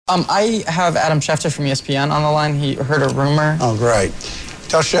I have Adam Schefter from ESPN on the line. He heard a rumor. Oh, great.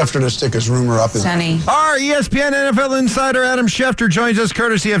 Tell Schefter to stick his rumor up his... Sunny. Our ESPN NFL Insider, Adam Schefter, joins us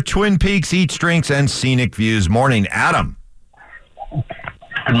courtesy of Twin Peaks Eats, Drinks, and Scenic Views. Morning, Adam.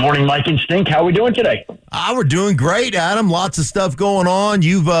 Good morning, Mike and Stink. How are we doing today? We're doing great, Adam. Lots of stuff going on.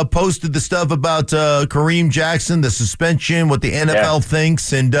 You've posted the stuff about Kareem Jackson, the suspension, what the NFL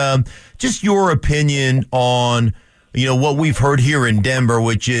thinks, and just your opinion on, what we've heard here in Denver,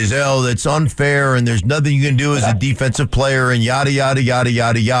 which is, that's unfair and there's nothing you can do as a defensive player and yada, yada, yada,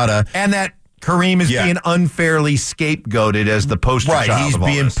 yada, yada. And that Kareem is being unfairly scapegoated as the poster child. Right, he's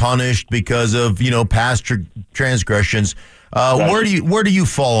being punished because of, past transgressions. Where do you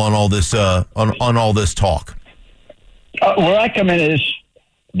fall on all this on all this talk? Where I come in is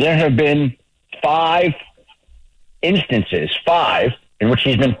there have been 5 instances, in which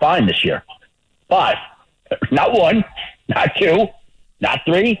he's been fined this year. 5. Not 1, not 2, not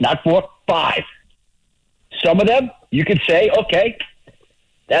 3, not 4, 5. Some of them you could say, okay,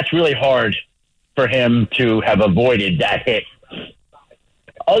 that's really hard for him to have avoided that hit.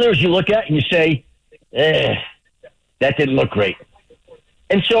 Others you look at and you say, that didn't look great.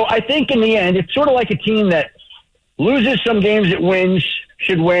 And so I think in the end, it's sort of like a team that loses some games it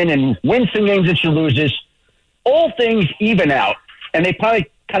should win, and wins some games it should loses. All things even out, and they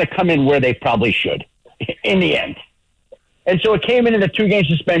probably kind of come in where they probably should in the end. And so it came in a 2-game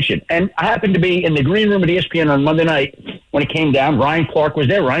suspension. And I happened to be in the green room at ESPN on Monday night when it came down. Ryan Clark was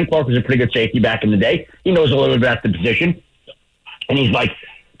there. Ryan Clark was a pretty good safety back in the day. He knows a little bit about the position. And he's like,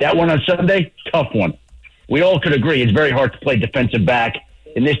 that one on Sunday, tough one. We all could agree it's very hard to play defensive back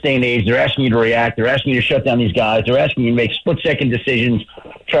in this day and age. They're asking you to react. They're asking you to shut down these guys. They're asking you to make split-second decisions,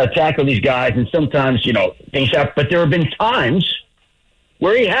 try to tackle these guys, and sometimes, things happen. But there have been times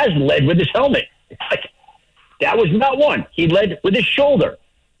where he has led with his helmet. That was not one. He led with his shoulder.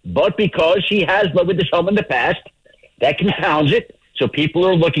 But because he has led with his helmet in the past, that compounds it. So people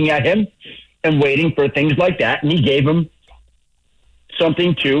are looking at him and waiting for things like that, and he gave him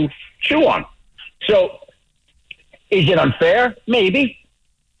something to chew on. So is it unfair? Maybe.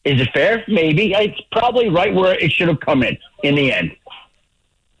 Is it fair? Maybe. It's probably right where it should have come in the end.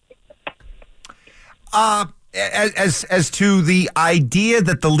 As to the idea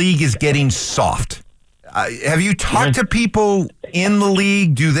that the league is getting soft, have you talked to people in the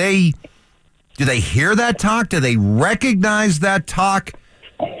league? Do they hear that talk? Do they recognize that talk?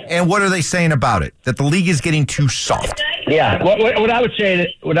 And what are they saying about it? That the league is getting too soft? Yeah. What I would say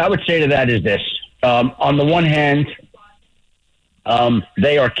to that is this. On the one hand,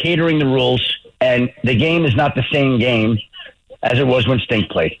 they are catering the rules, and the game is not the same game as it was when Stink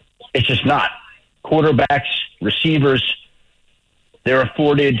played. It's just not. Quarterbacks, receivers, they're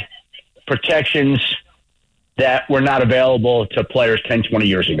afforded protections that were not available to players 10, 20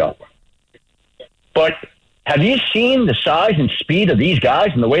 years ago. But have you seen the size and speed of these guys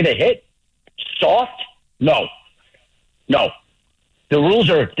and the way they hit? Soft? No. The rules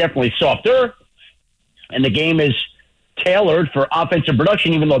are definitely softer, and the game is tailored for offensive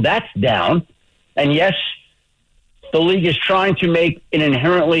production, even though that's down. And yes, the league is trying to make an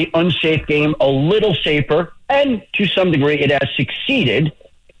inherently unsafe game a little safer, and to some degree it has succeeded.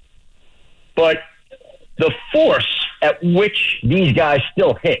 But the force at which these guys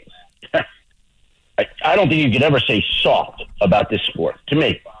still hit, I don't think you could ever say soft about this sport, to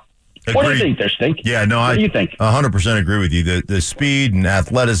me. Agreed. What do you think there, Stink? Yeah, no, what do you think? 100% agree with you. The speed and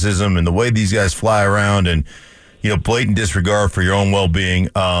athleticism and the way these guys fly around and, blatant disregard for your own well-being,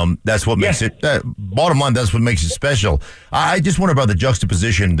 that's what makes it, bottom line, that's what makes it special. I just wonder about the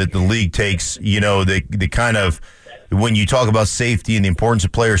juxtaposition that the league takes, the kind of, when you talk about safety and the importance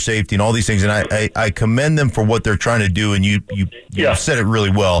of player safety and all these things, and I commend them for what they're trying to do, and you said it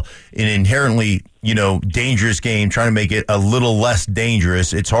really well, an inherently, dangerous game, trying to make it a little less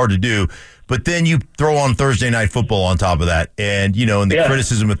dangerous. It's hard to do. But then you throw on Thursday Night Football on top of that, and, and the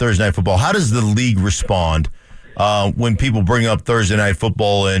criticism of Thursday Night Football. How does the league respond when people bring up Thursday Night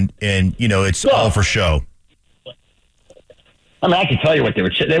Football and it's all for show? I mean, I can tell you what they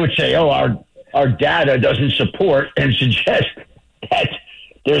would say. They would say, our data doesn't support and suggest that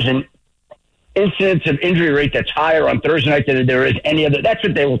there's an incidence of injury rate that's higher on Thursday night than there is any other. That's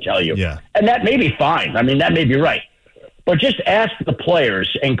what they will tell you. Yeah. And that may be fine. I mean, that may be right. But just ask the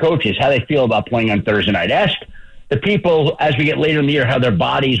players and coaches how they feel about playing on Thursday night. Ask the people as we get later in the year how their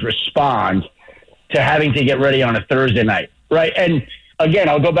bodies respond to having to get ready on a Thursday night, right? And again,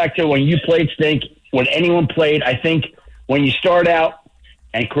 I'll go back to when you played, Stink, when anyone played. I think when you start out,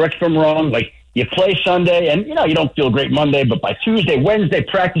 and correct if I'm wrong, like you play Sunday and, you don't feel great Monday, but by Tuesday, Wednesday,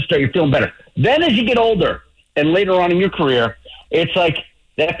 practice start, you're feeling better. Then as you get older and later on in your career, it's like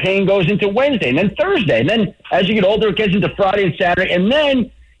that pain goes into Wednesday and then Thursday. And then as you get older, it gets into Friday and Saturday. And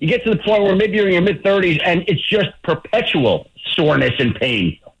then you get to the point where maybe you're in your mid-30s and it's just perpetual soreness and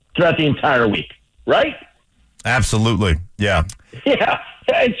pain throughout the entire week, right? Absolutely, yeah. Yeah,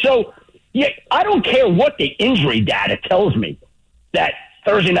 and so I don't care what the injury data tells me that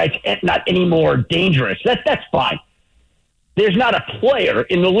Thursday night's not any more dangerous. That's fine. There's not a player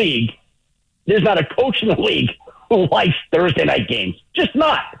in the league, there's not a coach in the league who likes Thursday night games. Just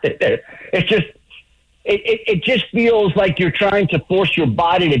not. It's just it just feels like you're trying to force your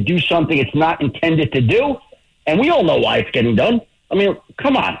body to do something it's not intended to do, and we all know why it's getting done. I mean,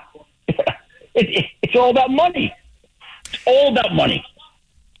 come on. It's all about money. It's all about money.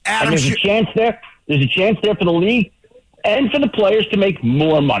 Adam, and there's a chance there. There's a chance there for the league and for the players to make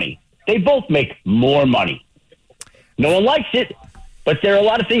more money. They both make more money. No one likes it, but there are a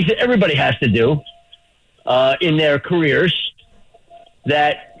lot of things that everybody has to do in their careers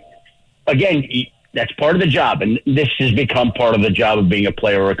that, again, that's part of the job, and this has become part of the job of being a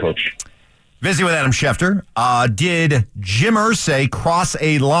player or a coach. Visiting with Adam Schefter. Did Jim Irsay cross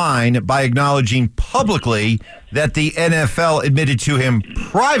a line by acknowledging publicly that the NFL admitted to him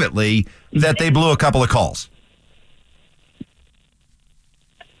privately that they blew a couple of calls?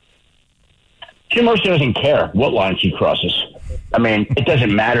 Jim Irsay doesn't care what lines he crosses. I mean, it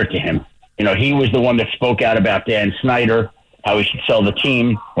doesn't matter to him. You know, he was the one that spoke out about Dan Snyder, how he should sell the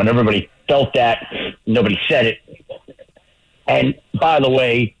team when everybody felt that. Nobody said it. And by the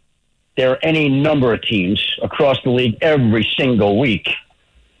way, there are any number of teams across the league every single week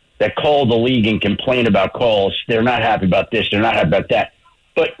that call the league and complain about calls. They're not happy about this. They're not happy about that.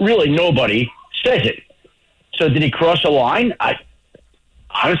 But really, nobody says it. So did he cross a line?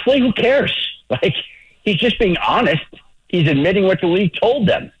 Honestly, who cares? Like, he's just being honest. He's admitting what the league told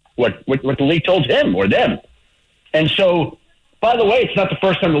them, what the league told him or them. And so, by the way, it's not the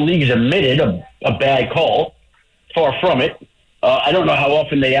first time the league has admitted a bad call. Far from it. I don't know how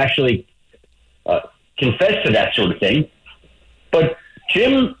often they actually confess to that sort of thing. But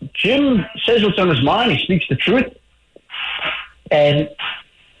Jim says what's on his mind. He speaks the truth. And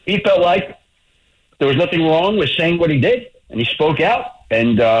he felt like there was nothing wrong with saying what he did, and he spoke out.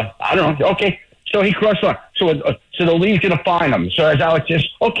 And I don't know. Okay, so he crossed on. So the league's going to fine him. So as Alex says,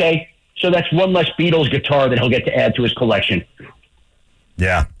 okay, so that's one less Beatles guitar that he'll get to add to his collection.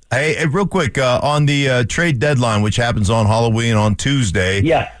 Yeah. Hey, real quick, on the trade deadline, which happens on Halloween on Tuesday,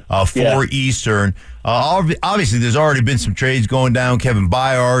 4 Eastern, obviously there's already been some trades going down, Kevin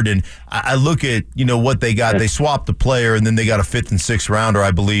Byard, and I look at, what they got. They swapped the player, and then they got a 5th and 6th rounder,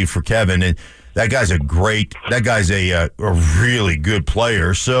 I believe, for Kevin, and that guy's a really good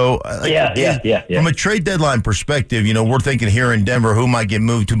player. So, from a trade deadline perspective, we're thinking here in Denver, who might get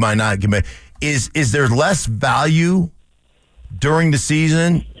moved, who might not get moved. Is there less value during the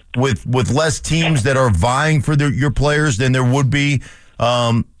season with less teams that are vying for your players than there would be,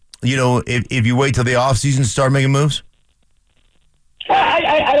 if you wait till the offseason to start making moves?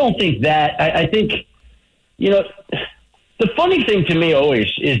 I don't think that. I think, the funny thing to me always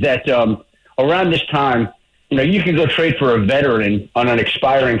is that around this time, you can go trade for a veteran on an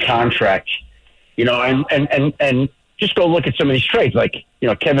expiring contract, and just go look at some of these trades. Like,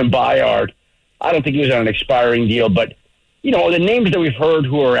 Kevin Byard, I don't think he was on an expiring deal, but the names that we've heard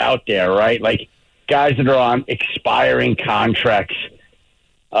who are out there, right? Like guys that are on expiring contracts.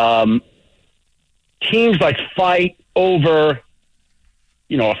 Teams like fight over,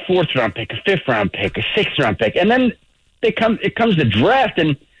 a 4th round pick, a 5th round pick, a 6th round pick. And then it comes the draft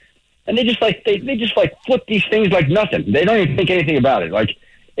and they just flip these things like nothing. They don't even think anything about it. Like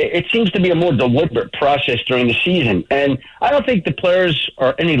it seems to be a more deliberate process during the season. And I don't think the players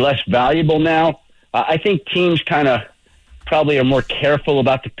are any less valuable now. I think teams kind of probably are more careful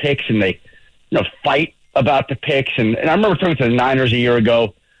about the picks and they, fight about the picks. And I remember talking to the Niners a year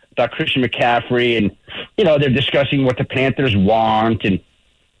ago about Christian McCaffrey and, they're discussing what the Panthers want and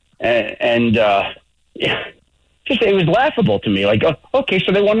just, it was laughable to me. Like, oh, okay,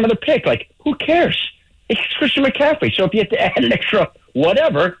 so they want another pick. Like, who cares? It's Christian McCaffrey. So if you have to add an extra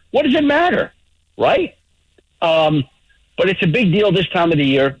whatever, what does it matter? Right? But it's a big deal this time of the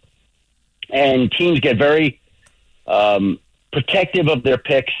year and teams get very, protective of their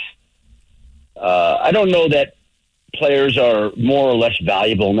picks. I don't know that players are more or less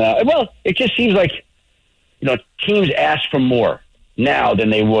valuable now. Well, it just seems like, teams ask for more now than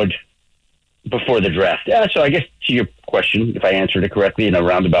they would before the draft. Yeah, so I guess to your question, if I answered it correctly in a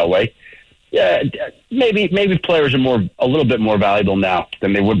roundabout way, yeah, maybe players are a little bit more valuable now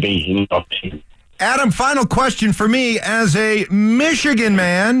than they would be in the offseason. Adam, final question for me as a Michigan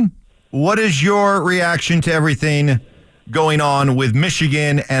man. What is your reaction to everything going on with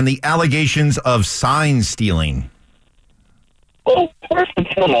Michigan and the allegations of sign stealing? Well, first and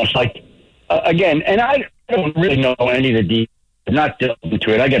foremost, again, and I don't really know any of the details. I'm not delving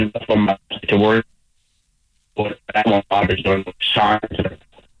into it. I get enough from to work what Adam Schefter's doing with signs.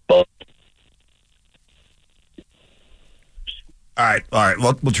 But All right.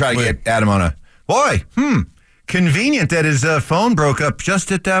 We'll try to get Adam on a... Boy, convenient that his phone broke up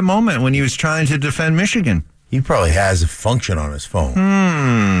just at that moment when he was trying to defend Michigan. He probably has a function on his phone.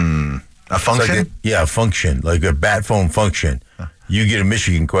 A function? A function, like a bat phone function. You get a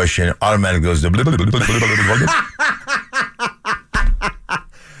Michigan question, it automatically goes to... It's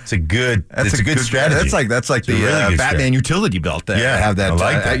a good strategy. That's like the really Batman utility belt that have that,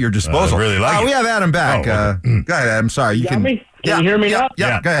 that at your disposal. I really like it. We have Adam back. Okay. Go ahead, Adam. Sorry. You got me? Can you hear me now?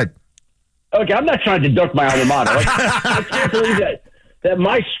 Yeah, go ahead. Okay, I'm not trying to duck my alma mater. I can't believe that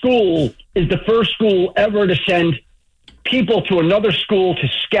my school is the first school ever to send people to another school to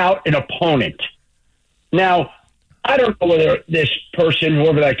scout an opponent. Now, I don't know whether this person,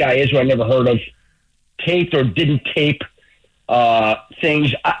 whoever that guy is, who I never heard of, taped or didn't tape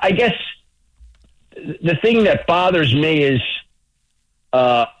things. I guess the thing that bothers me is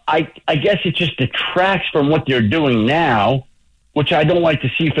I guess it just detracts from what they're doing now, which I don't like to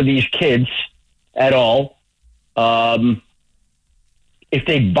see for these kids at all. If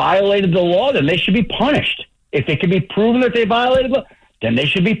they violated the law, then they should be punished. If it can be proven that they violated the law, then they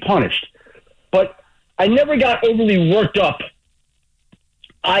should be punished. But I never got overly worked up,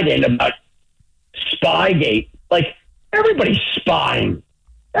 I didn't, about Spygate. Like, everybody's spying.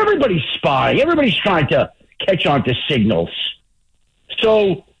 Everybody's spying. Everybody's trying to catch on to signals.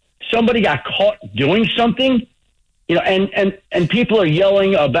 So somebody got caught doing something, and people are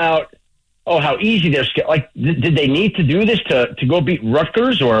yelling about, how easy they're scared. Like, did they need to do this to go beat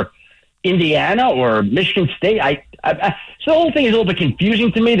Rutgers or Indiana or Michigan State? So the whole thing is a little bit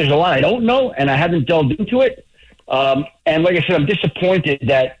confusing to me. There's a lot I don't know, and I haven't delved into it. And like I said, I'm disappointed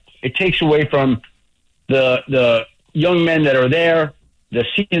that it takes away from the young men that are there, the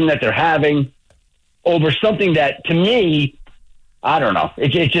season that they're having, over something that, to me, I don't know. It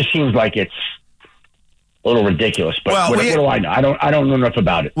just seems like it's a little ridiculous. But what do I know? I don't know enough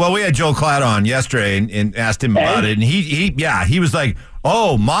about it. Well, we had Joe Klatt on yesterday and asked him about it, and he was like,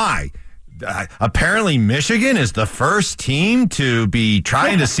 "Oh my." Apparently, Michigan is the first team to be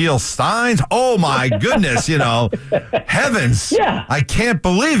trying to steal signs. Oh, my goodness, heavens. Yeah. I can't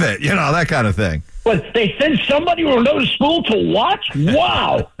believe it, that kind of thing. But they send somebody from another school to watch?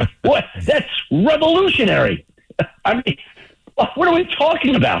 Wow. What? That's revolutionary. I mean, what are we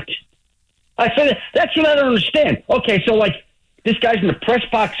talking about? I said, that's what I don't understand. Okay, so, this guy's in the press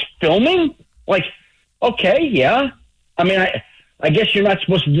box filming? Okay, yeah. I mean, I guess you're not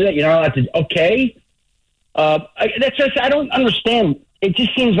supposed to do that. You're not allowed to. Okay. That's just, I don't understand. It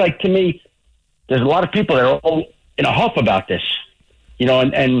just seems like, to me, there's a lot of people that are all in a huff about this,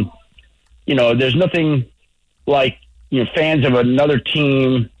 and there's nothing like, fans of another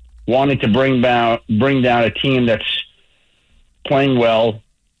team wanting to bring down a team that's playing well.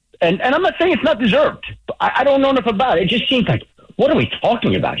 And I'm not saying it's not deserved. I don't know enough about it. It just seems like, what are we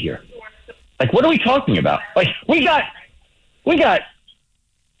talking about here? What are we talking about? We got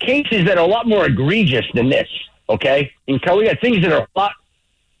cases that are a lot more egregious than this, okay? We got things that are a lot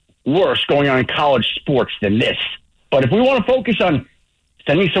worse going on in college sports than this. But if we want to focus on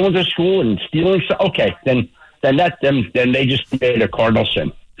sending someone to school and stealing, okay, then they just made a cardinal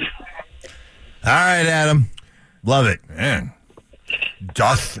sin. All right, Adam. Love it. Man.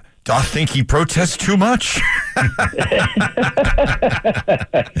 Doth think he protests too much? You're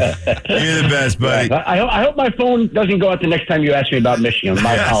the best, buddy. I hope my phone doesn't go out the next time you ask me about Michigan.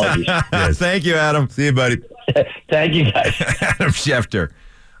 My apologies. Yes. Thank you, Adam. See you, buddy. Thank you, guys. Adam Schefter,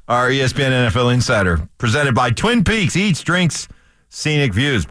 our ESPN NFL Insider, presented by Twin Peaks Eats, Drinks, Scenic Views.